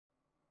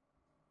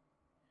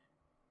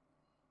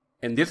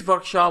In this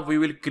workshop, we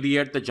will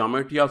create the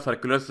geometry of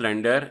circular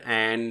cylinder,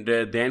 and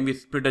then we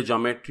split the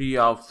geometry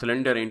of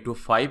cylinder into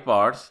 5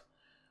 parts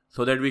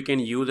so that we can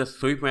use a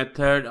sweep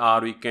method,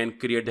 or we can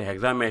create the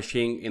Hexa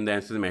meshing in the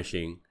ANSYS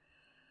meshing.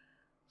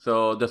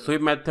 So the sweep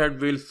method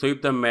will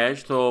sweep the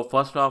mesh. So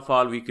first of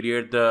all, we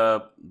create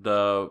the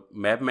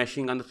map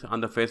meshing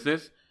on the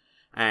faces,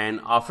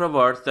 and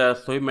afterwards the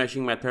sweep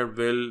meshing method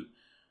will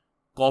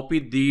copy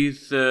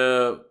these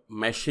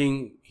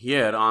meshing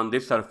here on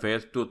this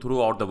surface to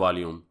throughout the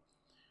volume.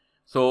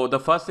 So the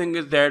first thing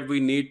is that we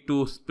need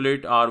to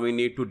split, or we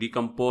need to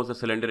decompose the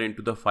cylinder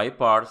into the 5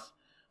 parts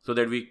so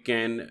that we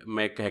can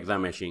make Hexa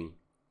meshing.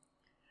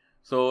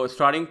 So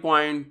starting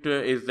point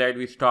is that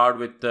we start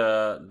with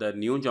the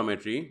new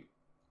geometry,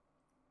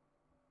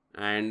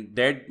 and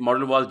that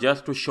model was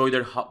just to show you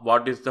that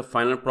what is the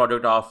final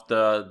product of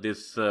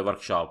this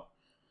workshop.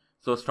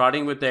 So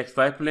starting with the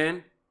XY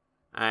plane,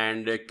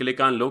 and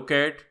click on look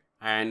at,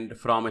 and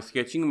from a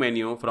sketching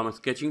menu, from a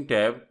sketching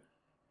tab,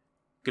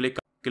 click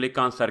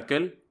on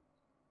circle,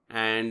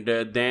 and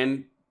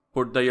then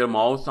put your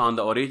mouse on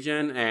the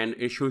origin, and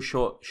it should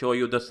show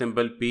you the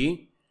symbol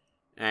P,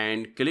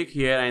 and click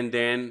here, and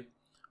then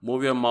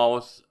move your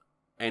mouse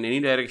in any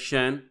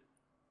direction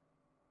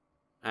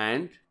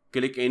and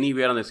click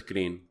anywhere on the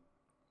screen.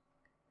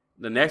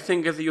 The next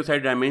thing is you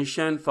set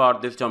dimension for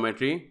this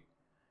geometry,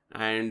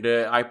 and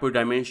I put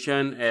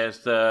dimension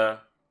as 1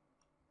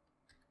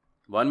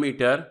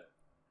 meter,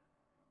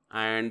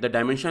 and the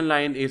dimension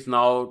line is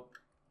now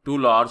too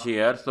large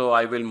here, so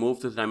I will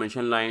move this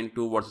dimension line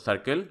towards the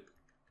circle.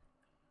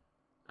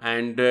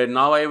 And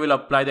now I will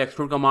apply the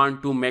extrude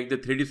command to make the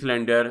 3D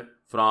cylinder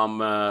from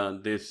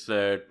this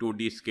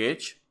 2D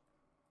sketch.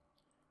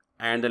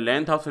 And the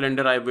length of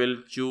cylinder, I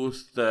will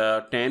choose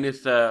the 10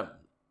 is a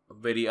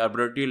very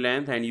arbitrary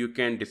length, and you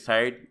can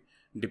decide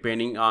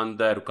depending on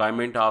the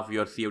requirement of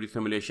your CFD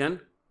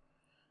simulation.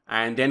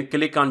 And then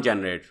click on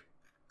generate.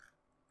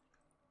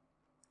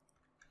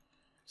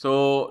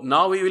 So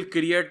now we will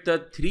create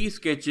the 3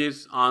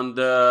 sketches on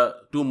the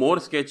 2 more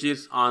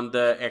sketches on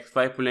the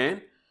XY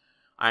plane.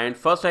 And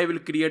first I will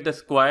create the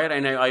square,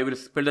 and I will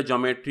split the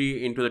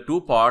geometry into the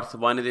 2 parts.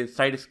 One is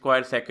inside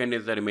square, second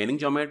is the remaining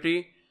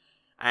geometry.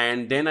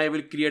 And then I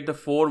will create the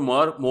 4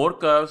 more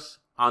curves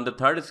on the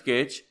 3rd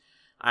sketch,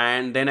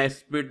 and then I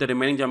split the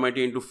remaining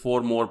geometry into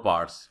 4 more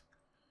parts.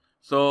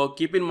 So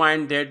keep in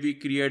mind that we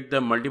create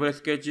the multiple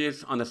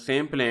sketches on the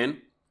same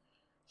plane.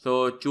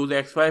 So choose the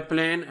XY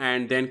plane,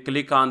 and then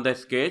click on the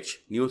sketch,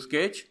 new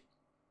sketch,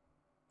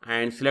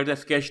 and select the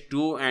sketch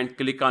 2 and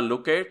click on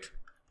look at.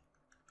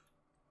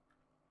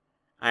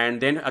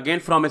 And then again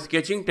from a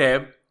sketching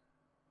tab,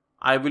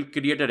 I will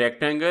create a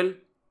rectangle.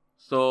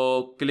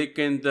 So click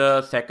in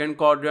the 2nd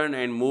quadrant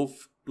and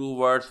move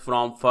towards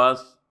from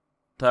 1st,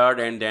 3rd,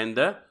 and then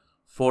the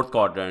 4th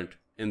quadrant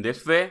in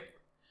this way.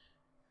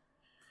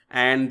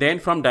 And then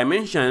from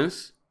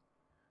dimensions,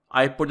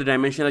 I put the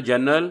dimension of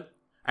general.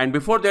 And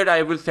before that,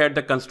 I will set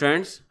the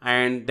constraints,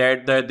 and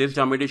that this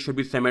geometry should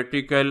be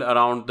symmetrical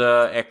around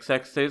the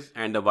x-axis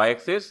and the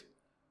y-axis.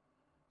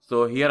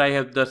 So here I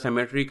have the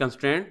symmetry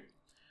constraint.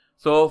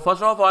 So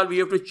first of all, we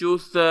have to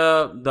choose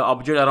the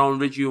object around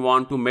which you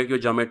want to make your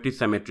geometry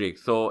symmetric.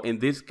 So in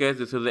this case,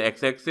 this is the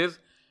x-axis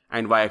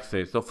and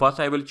y-axis. So first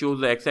I will choose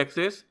the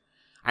x-axis,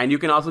 and you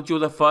can also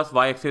choose the first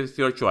y-axis,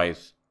 your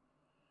choice.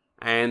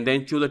 And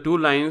then choose the 2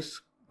 lines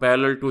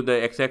parallel to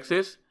the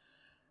x-axis.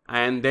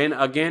 And then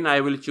again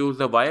I will choose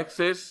the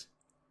y-axis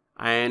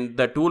and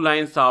the 2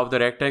 lines of the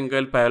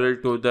rectangle parallel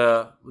to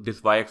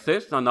this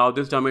y-axis. So now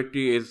this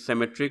geometry is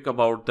symmetric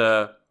about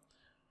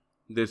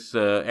this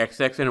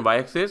x-axis and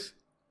y-axis.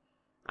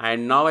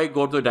 And now I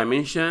go to the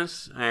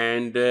dimensions,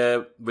 and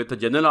with the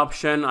general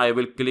option I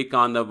will click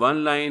on the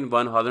 1 line,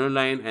 1 horizontal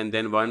line, and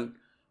then 1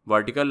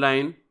 vertical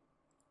line,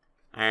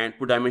 and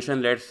put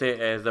dimension, let's say,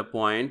 as the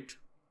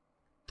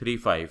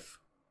 0.35.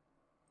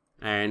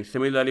 And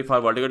similarly for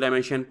vertical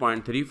dimension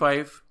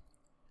 0.35.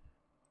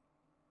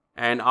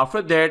 And after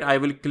that I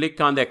will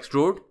click on the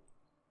extrude,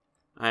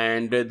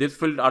 and this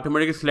will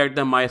automatically select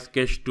my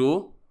sketch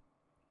 2,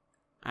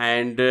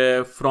 and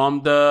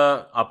from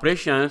the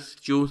operations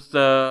choose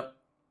the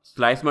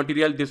slice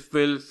material. This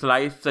will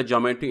slice the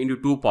geometry into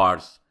 2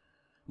 parts.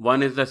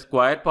 One is the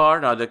square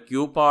part or the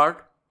cube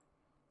part,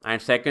 and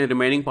second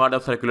remaining part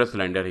of circular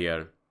cylinder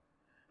here.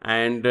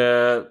 And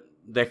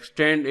the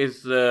extent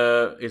is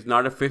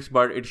not a fixed,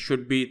 but it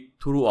should be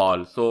through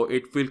all. So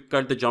it will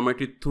cut the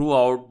geometry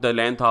throughout the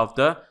length of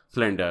the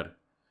cylinder.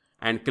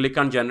 And click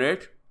on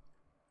generate.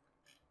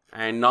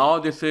 And now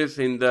this is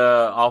in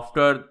the,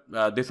 after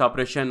this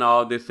operation,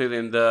 now this is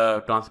in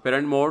the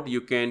transparent mode.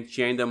 You can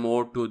change the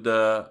mode to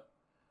the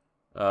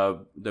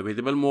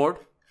visible mode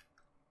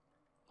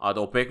or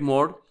the opaque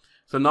mode.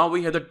 So now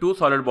we have the 2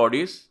 solid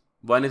bodies.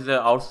 One is the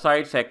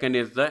outside, second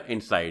is the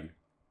inside.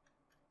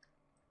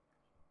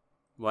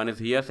 One is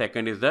here,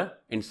 second is the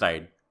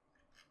inside.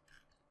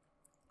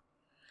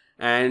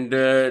 And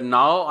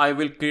now I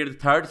will create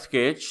the 3rd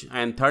sketch,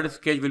 and 3rd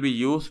sketch will be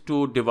used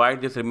to divide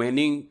this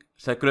remaining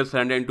circular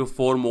cylinder into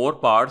 4 more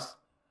parts.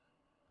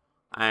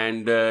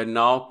 And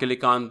now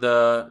click on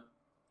the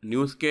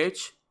new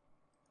sketch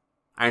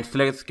and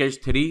select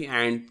sketch 3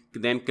 and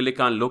then click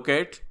on look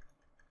at.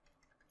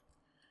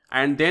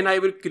 And then I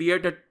will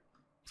create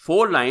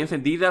 4 lines,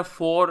 and these are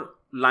 4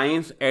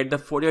 lines at the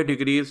 48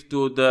 degrees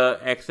to the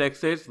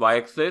x-axis,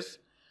 y-axis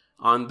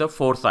on the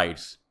 4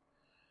 sides.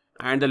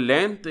 And the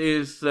length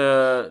is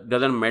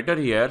doesn't matter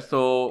here,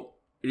 so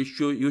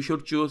you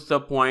should choose the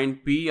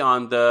point P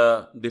on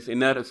this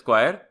inner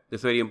square. This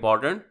is very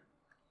important.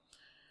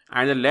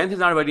 And the length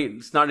is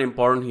it's not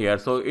important here,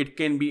 so it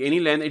can be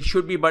any length. It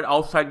should be but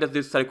outside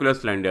this circular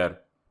cylinder,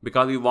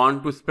 because we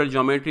want to split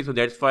geometry, so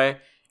that's why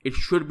it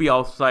should be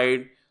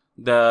outside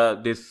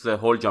this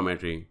whole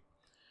geometry.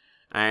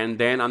 And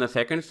then on the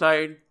second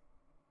side,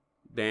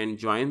 then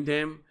join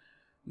them.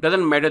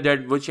 Doesn't matter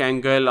that which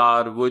angle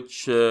or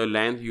which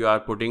length you are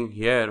putting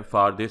here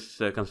for this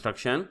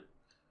construction,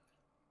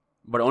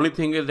 but only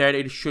thing is that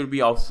it should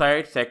be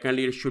outside.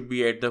 Secondly, it should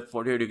be at the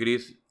 48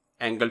 degrees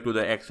angle to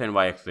the x and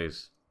y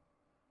axis.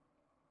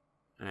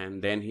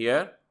 And then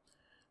here,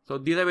 so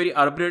these are very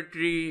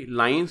arbitrary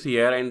lines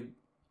here, and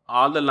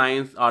all the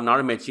lines are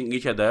not matching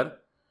each other.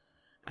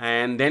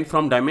 And then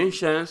from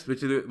dimensions,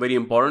 which is very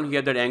important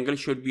here, that angle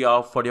should be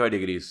of 45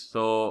 degrees.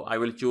 So I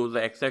will choose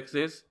the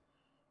x-axis,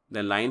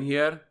 the line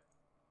here,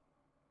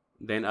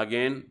 then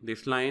again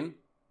this line.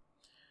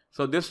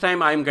 So this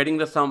time I am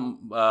getting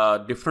some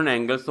different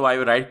angles, so I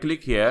will right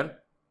click here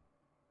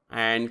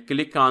and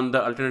click on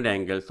the alternate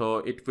angle. So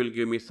it will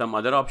give me some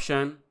other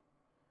option,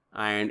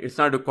 and it's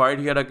not required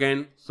here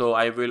again. So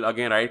I will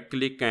again right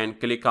click and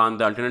click on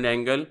the alternate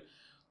angle.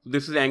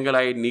 This is the angle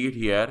I need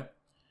here.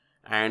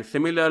 And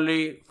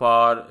similarly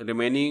for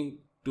remaining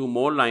 2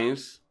 more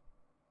lines,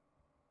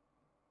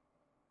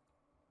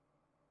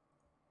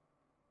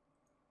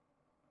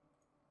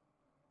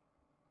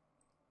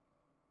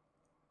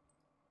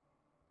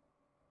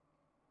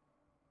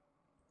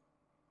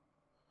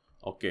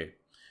 okay,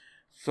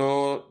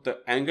 so the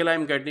angle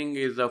I'm getting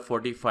is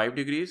 45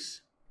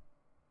 degrees.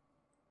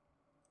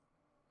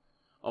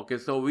 Okay,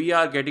 so we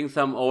are getting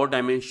some over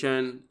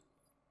dimension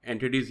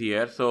entities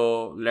here.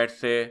 So let's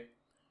say,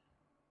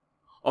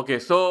 okay,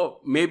 so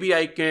maybe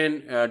I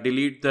can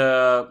delete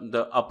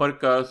the upper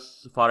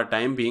curves for a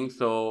time being.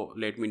 So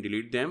let me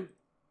delete them.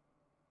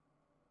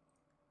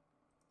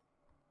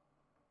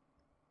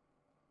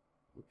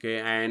 Okay,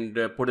 and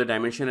put the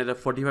dimension as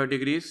 45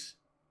 degrees.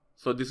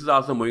 So this is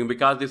also moving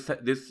because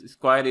this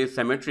square is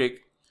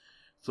symmetric.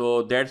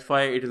 So that's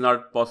why it is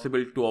not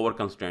possible to over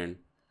constrain.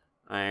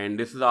 And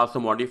this is also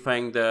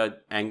modifying the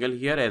angle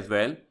here as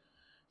well.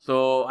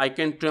 So I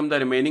can trim the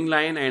remaining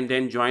line and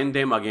then join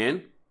them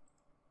again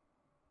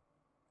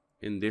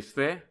in this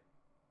way.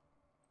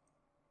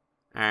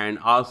 And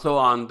also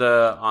on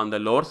the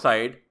lower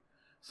side.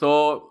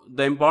 So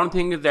the important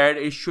thing is that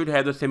it should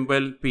have the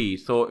symbol P.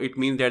 So it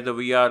means that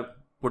we are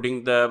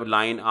putting the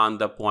line on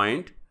the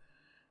point.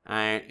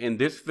 And in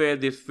this way,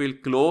 this will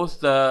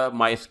close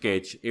my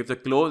sketch. If the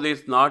close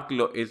is not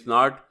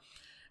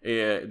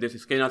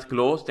this sketch not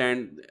closed,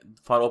 then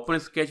for open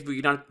sketch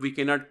we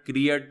cannot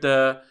create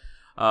the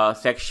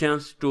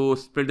sections to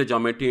split the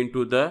geometry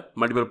into the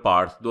multiple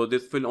parts. Though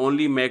this will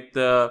only make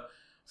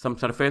some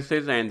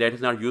surfaces, and that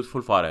is not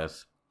useful for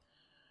us.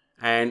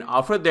 And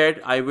after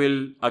that, I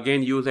will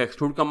again use the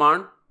extrude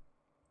command,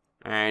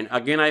 and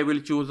again I will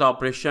choose the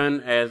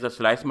operation as the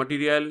slice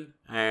material,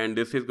 and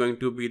this is going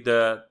to be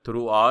the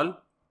through all.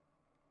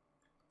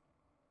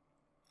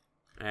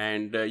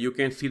 And you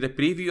can see the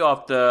preview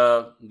of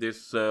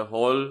this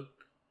whole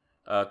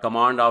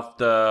command of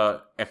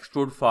the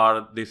extrude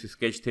for this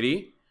sketch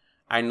 3.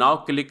 And now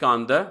click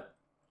on the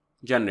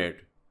generate,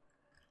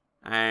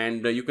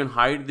 and you can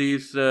hide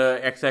these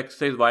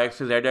x-axis,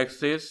 y-axis,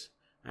 z-axis,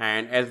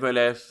 and as well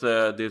as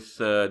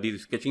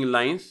these sketching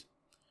lines.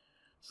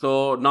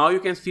 So now you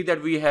can see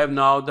that we have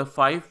now the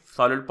 5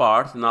 solid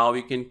parts. Now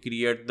we can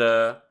create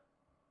the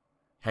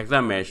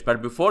hexa mesh,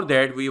 but before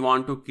that we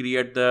want to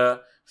create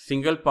the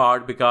single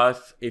part,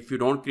 because if you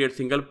don't create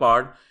single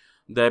part,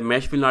 the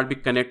mesh will not be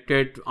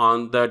connected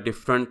on the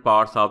different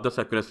parts of the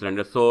circular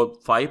cylinder. So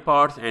 5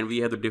 parts, and we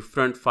have the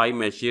different 5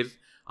 meshes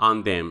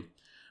on them.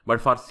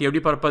 But for safety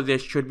purpose, they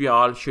should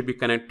be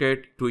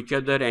connected to each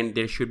other, and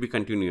they should be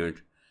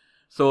continued.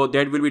 So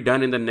that will be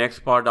done in the next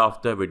part of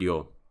the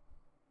video.